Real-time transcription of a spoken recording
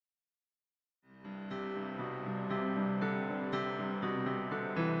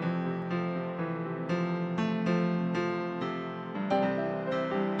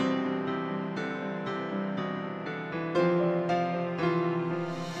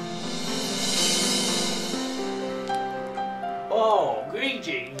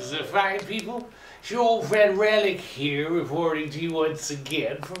Greetings, fine people. It's your old friend Relic here, reporting to you once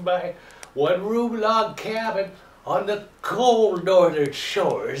again from my one-room log cabin on the cold northern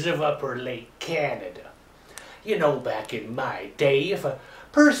shores of Upper Lake Canada. You know, back in my day, if a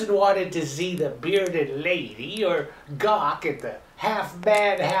person wanted to see the bearded lady or gawk at the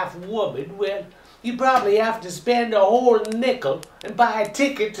half-man, half-woman, well, you probably have to spend a whole nickel and buy a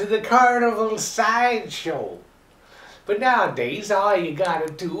ticket to the carnival sideshow. But nowadays, all you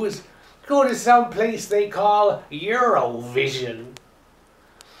gotta do is go to some place they call Eurovision.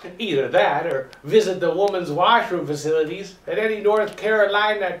 Either that or visit the women's washroom facilities at any North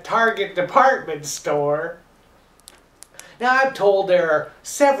Carolina Target department store. Now, I'm told there are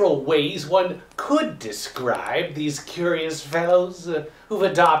several ways one could describe these curious fellows who've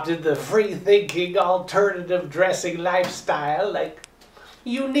adopted the free-thinking alternative dressing lifestyle, like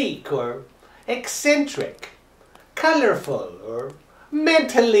unique or eccentric, colourful or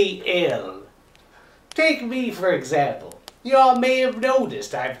mentally ill. Take me, for example. You all may have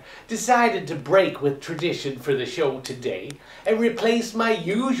noticed I've decided to break with tradition for the show today and replace my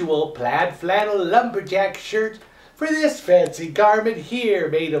usual plaid flannel lumberjack shirt for this fancy garment here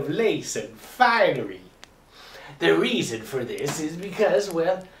made of lace and finery. The reason for this is because,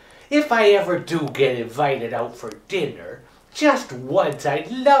 well, if I ever do get invited out for dinner, just once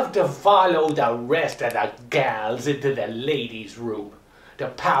I'd love to follow the rest of the gals into the ladies' room to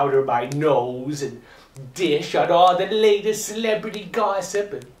powder my nose and dish on all the latest celebrity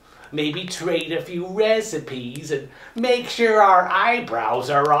gossip and maybe trade a few recipes and make sure our eyebrows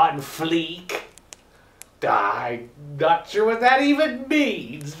are on fleek. I'm not sure what that even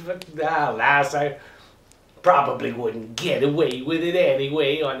means, but alas, I probably wouldn't get away with it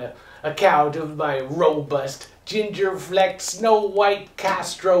anyway on account of my robust ginger-flecked snow-white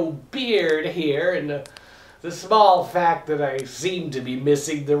Castro beard here and the small fact that I seem to be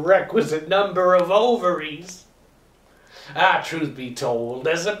missing the requisite number of ovaries. Truth be told,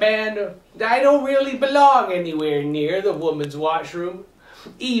 as a man, I don't really belong anywhere near the women's washroom,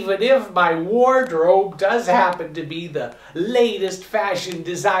 even if my wardrobe does happen to be the latest fashion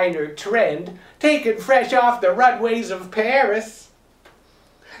designer trend taken fresh off the runways of Paris.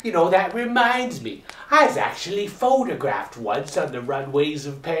 You know, that reminds me, I was actually photographed once on the runways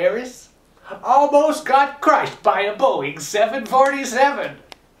of Paris. Almost got crushed by a Boeing 747.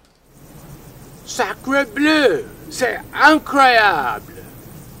 Sacre bleu! C'est incroyable!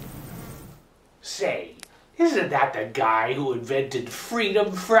 Say, isn't that the guy who invented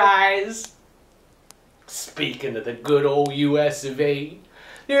freedom fries? Speaking of the good old US of A,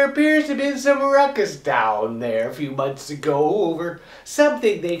 there appears to have been some ruckus down there a few months ago over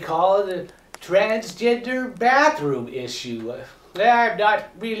something they call the transgender bathroom issue. I'm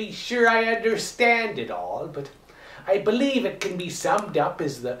not really sure I understand it all, but I believe it can be summed up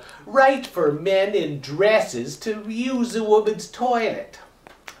as the right for men in dresses to use a woman's toilet.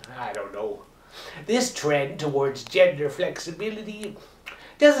 I don't know. This trend towards gender flexibility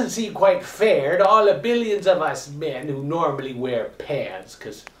doesn't seem quite fair to all the billions of us men who normally wear pants,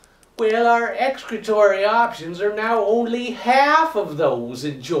 because, well, our excretory options are now only half of those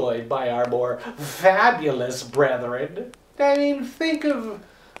enjoyed by our more fabulous brethren. I mean, think of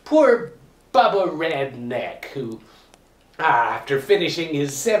poor Bubba Redneck, who, after finishing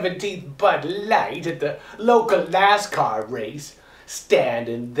his 17th Bud Light at the local NASCAR race,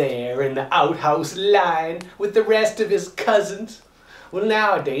 standing there in the outhouse line with the rest of his cousins. Well,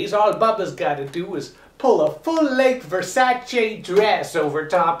 nowadays, all Bubba's got to do is pull a full-length Versace dress over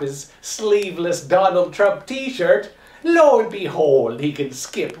top his sleeveless Donald Trump t-shirt. Lo and behold, he can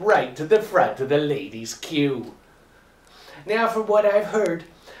skip right to the front of the ladies' queue. Now, from what I've heard,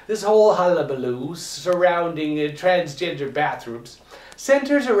 this whole hullabaloo surrounding transgender bathrooms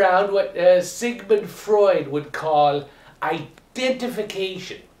centers around what Sigmund Freud would call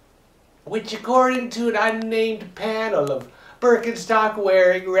identification, which, according to an unnamed panel of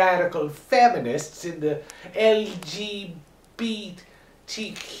Birkenstock-wearing radical feminists in the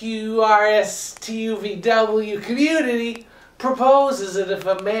LGBTQRSTUVW community, proposes that if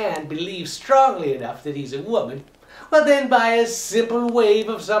a man believes strongly enough that he's a woman, well then by a simple wave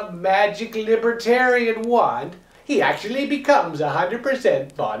of some magic libertarian wand, he actually becomes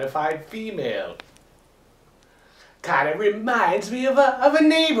 100% bona fide female. Kind of reminds me of a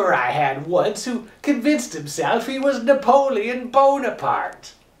neighbor I had once who convinced himself he was Napoleon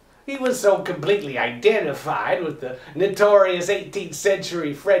Bonaparte. He was so completely identified with the notorious 18th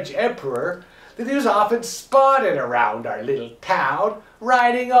century French emperor that he was often spotted around our little town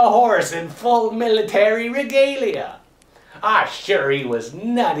riding a horse in full military regalia. Sure, he was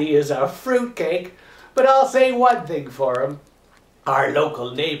nutty as a fruitcake, but I'll say one thing for him. Our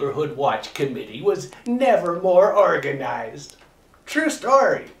local neighborhood watch committee was never more organized. True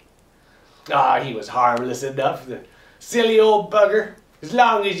story. He was harmless enough, the silly old bugger, as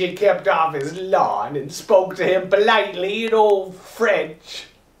long as you kept off his lawn and spoke to him politely in old French.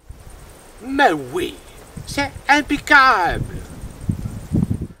 Mais oui, c'est impeccable.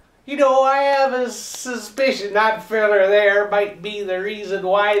 You know, I have a suspicion that feller there might be the reason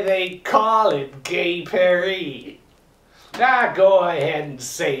why they call it Gay Paris. Go ahead and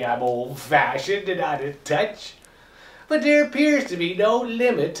say I'm old-fashioned and out of touch. But there appears to be no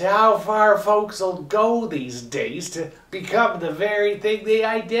limit to how far folks will go these days to become the very thing they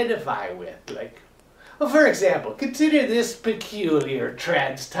identify with. Well, for example, consider this peculiar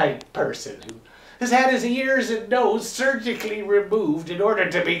trans-type person who has had his ears and nose surgically removed in order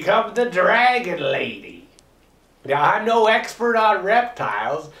to become the Dragon Lady. Now, I'm no expert on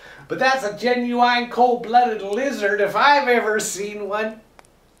reptiles, but that's a genuine cold-blooded lizard if I've ever seen one.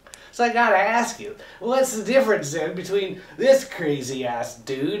 So I gotta ask you, what's the difference then between this crazy-ass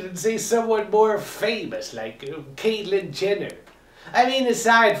dude and, say, someone more famous like Caitlyn Jenner? I mean,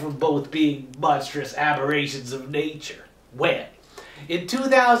 aside from both being monstrous aberrations of nature. Well, in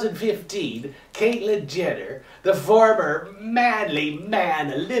 2015, Caitlyn Jenner, the former manly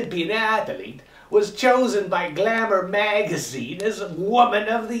man Olympian athlete, was chosen by Glamour magazine as Woman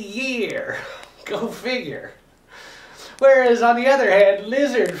of the Year. Go figure. Whereas, on the other hand,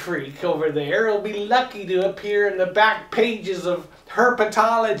 Lizard Freak over there will be lucky to appear in the back pages of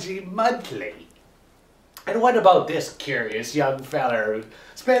Herpetology Monthly. And what about this curious young feller who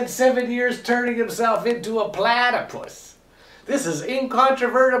spent 7 years turning himself into a platypus? This is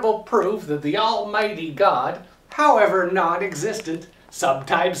incontrovertible proof that the almighty God, however non-existent,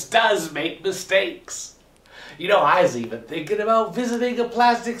 sometimes does make mistakes. You know, I was even thinking about visiting a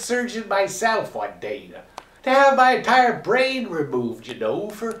plastic surgeon myself one day to have my entire brain removed, you know,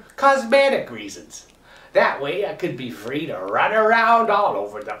 for cosmetic reasons. That way I could be free to run around all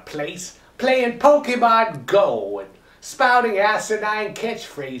over the place, playing Pokemon Go and spouting asinine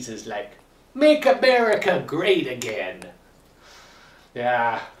catchphrases like, "Make America Great Again."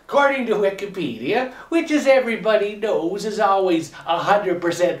 According to Wikipedia, which as everybody knows is always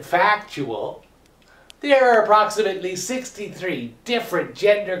 100% factual, there are approximately 63 different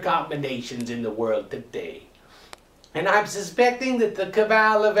gender combinations in the world today. And I'm suspecting that the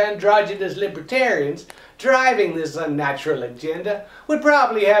cabal of androgynous libertarians driving this unnatural agenda would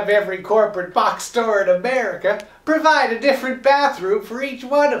probably have every corporate box store in America provide a different bathroom for each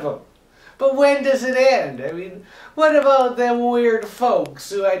one of them. But when does it end? I mean, what about them weird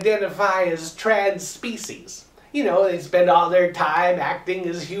folks who identify as trans species? You know, they spend all their time acting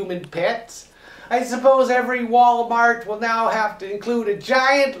as human pets. I suppose every Walmart will now have to include a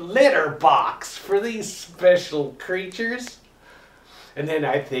giant litter box for these special creatures. And then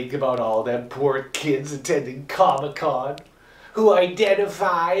I think about all them poor kids attending Comic-Con who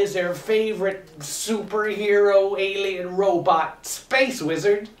identify as their favorite superhero alien robot space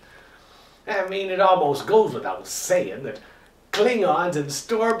wizard. I mean, it almost goes without saying that Klingons and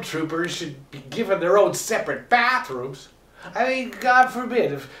Stormtroopers should be given their own separate bathrooms. I mean, God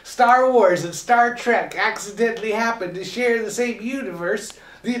forbid, if Star Wars and Star Trek accidentally happened to share the same universe,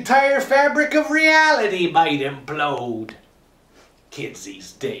 the entire fabric of reality might implode. Kids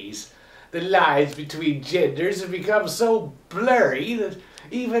these days, the lines between genders have become so blurry that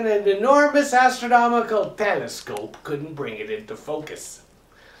even an enormous astronomical telescope couldn't bring it into focus.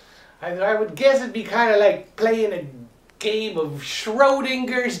 I would guess it'd be kind of like playing a game of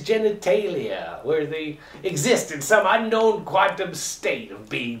Schrodinger's genitalia, where they exist in some unknown quantum state of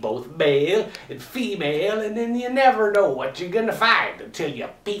being both male and female, and then you never know what you're gonna find until you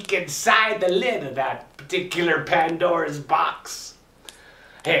peek inside the lid of that particular Pandora's box.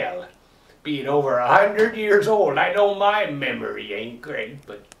 Hell, being over 100 years old, I know my memory ain't great,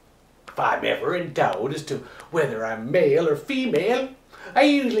 but if I'm ever in doubt as to whether I'm male or female, I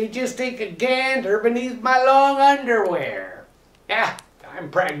usually just take a gander beneath my long underwear. I'm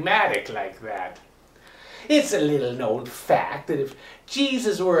pragmatic like that. It's a little known fact that if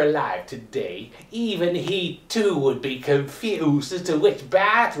Jesus were alive today, even he too would be confused as to which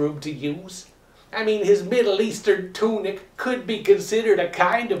bathroom to use. I mean, his Middle Eastern tunic could be considered a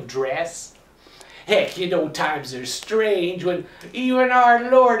kind of dress. Heck, you know, times are strange when even our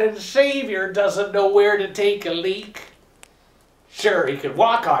Lord and Savior doesn't know where to take a leak. Sure, he can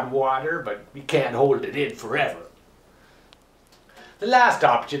walk on water, but he can't hold it in forever. The last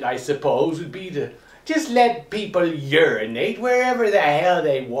option, I suppose, would be to just let people urinate wherever the hell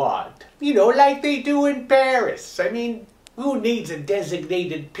they want. You know, like they do in Paris. I mean, Who needs a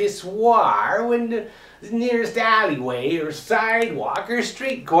designated pissoir when the nearest alleyway or sidewalk or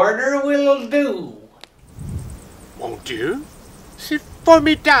street corner will do? Mon Dieu, c'est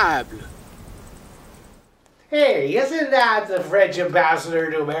formidable. Hey, isn't that the French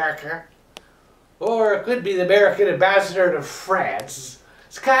ambassador to America? Or it could be the American ambassador to France.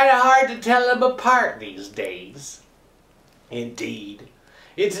 It's kind of hard to tell them apart these days. Indeed,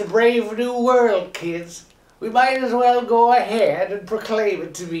 it's a brave new world, kids. We might as well go ahead and proclaim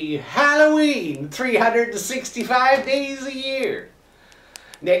it to be Halloween 365 days a year.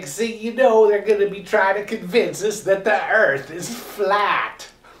 Next thing you know, they're going to be trying to convince us that the earth is flat.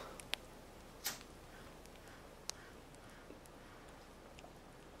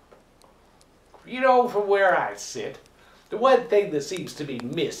 You know, from where I sit, the one thing that seems to be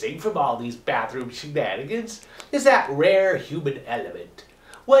missing from all these bathroom shenanigans is that rare human element.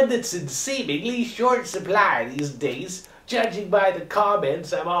 One that's in seemingly short supply these days, judging by the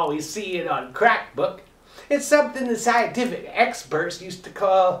comments I'm always seeing on Crackbook. It's something the scientific experts used to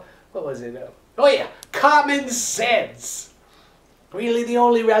call, what was it? Oh yeah, common sense. Really the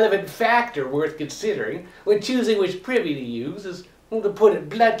only relevant factor worth considering when choosing which privy to use is, well, to put it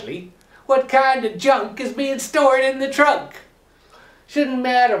bluntly, what kind of junk is being stored in the trunk. Shouldn't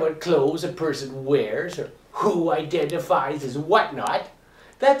matter what clothes a person wears or who identifies as whatnot.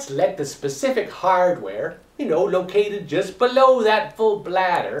 Let's let the specific hardware, located just below that full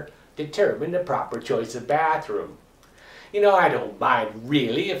bladder, determine the proper choice of bathroom. I don't mind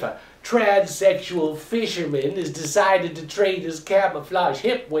really if a transsexual fisherman has decided to trade his camouflage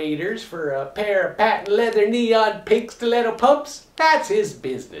hip waders for a pair of patent leather neon pink stiletto pumps. That's his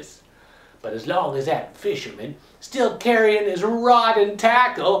business. But as long as that fisherman still carrying his rod and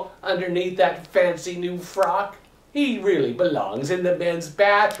tackle underneath that fancy new frock, he really belongs in the men's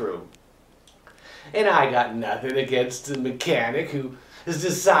bathroom. And I got nothing against the mechanic who has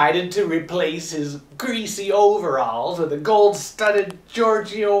decided to replace his greasy overalls with a gold-studded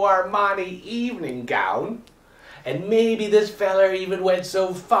Giorgio Armani evening gown. And maybe this feller even went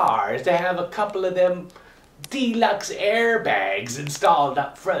so far as to have a couple of them deluxe airbags installed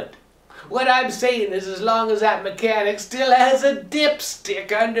up front. What I'm saying is, as long as that mechanic still has a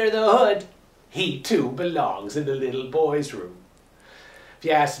dipstick under the hood, he too belongs in the little boy's room. If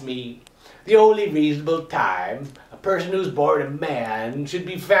you ask me, the only reasonable time a person who's born a man should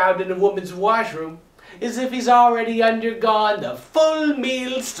be found in a woman's washroom is if he's already undergone the full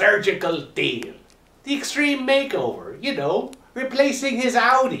meal surgical deal. The extreme makeover, replacing his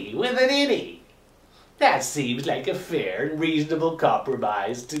outie with an innie. That seems like a fair and reasonable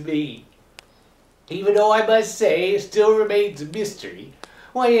compromise to me. Even though I must say it still remains a mystery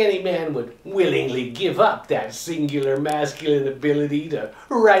why any man would willingly give up that singular masculine ability to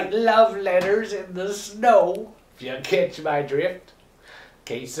write love letters in the snow, if you catch my drift.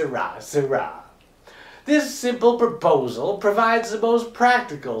 Que sera, sera. This simple proposal provides the most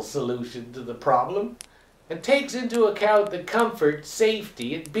practical solution to the problem and takes into account the comfort,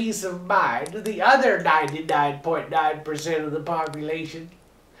 safety, and peace of mind of the other 99.9% of the population,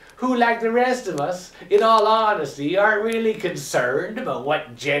 who, like the rest of us, in all honesty, aren't really concerned about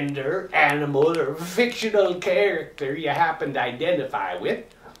what gender, animal, or fictional character you happen to identify with,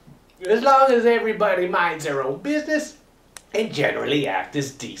 as long as everybody minds their own business and generally act as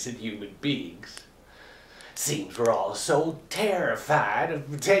decent human beings. Seems we're all so terrified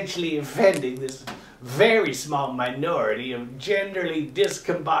of potentially offending this very small minority of genderly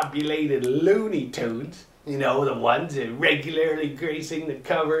discombobulated Looney Tunes, the ones regularly gracing the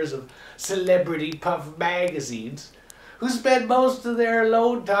covers of celebrity puff magazines, who spend most of their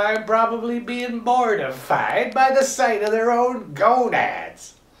alone time probably being mortified by the sight of their own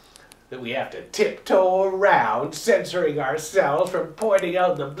gonads, that we have to tiptoe around, censoring ourselves from pointing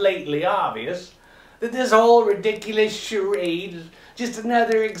out the blatantly obvious, that this whole ridiculous charade is just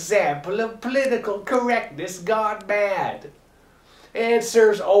another example of political correctness gone mad. It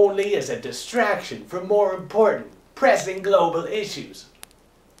serves only as a distraction from more important, pressing global issues.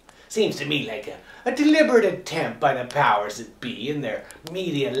 Seems to me like a deliberate attempt by the powers that be and their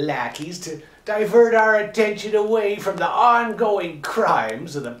media lackeys to divert our attention away from the ongoing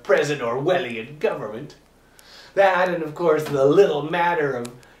crimes of the present Orwellian government. That, and of course the little matter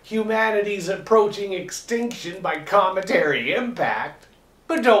of humanity's approaching extinction by cometary impact.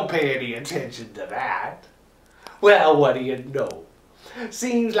 But don't pay any attention to that. Well, what do you know?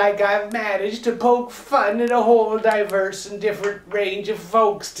 Seems like I've managed to poke fun at a whole diverse and different range of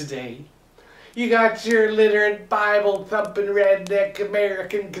folks today. You got your literate, Bible-thumping, redneck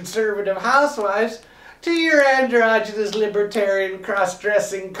American conservative housewives to your androgynous, libertarian,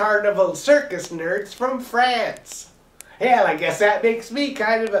 cross-dressing carnival circus nerds from France. Hell, I guess that makes me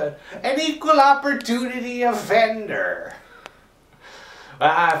kind of an equal opportunity offender. If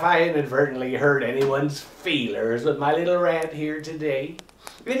I inadvertently hurt anyone's feelers with my little rant here today,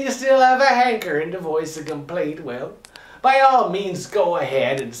 and you still have a hankering to voice a complaint, well, by all means go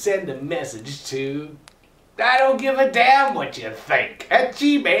ahead and send a message to I don't give a damn what you think at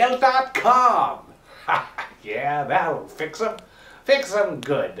gmail.com. Yeah, that'll fix them. Fix them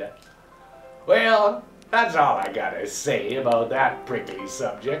good. Well, that's all I gotta say about that prickly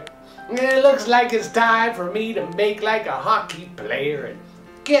subject. It looks like it's time for me to make like a hockey player and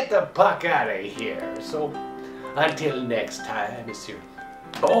get the puck out of here. So, until next time, it's your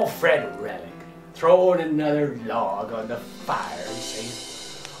old friend Relic throwing another log on the fire and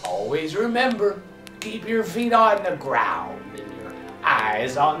saying, always remember, keep your feet on the ground and your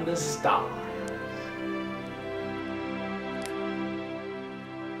eyes on the stars.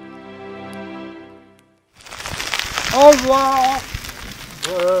 Au revoir.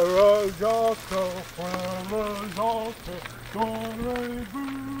 Where is your soul? Where is your soul? Don't leave.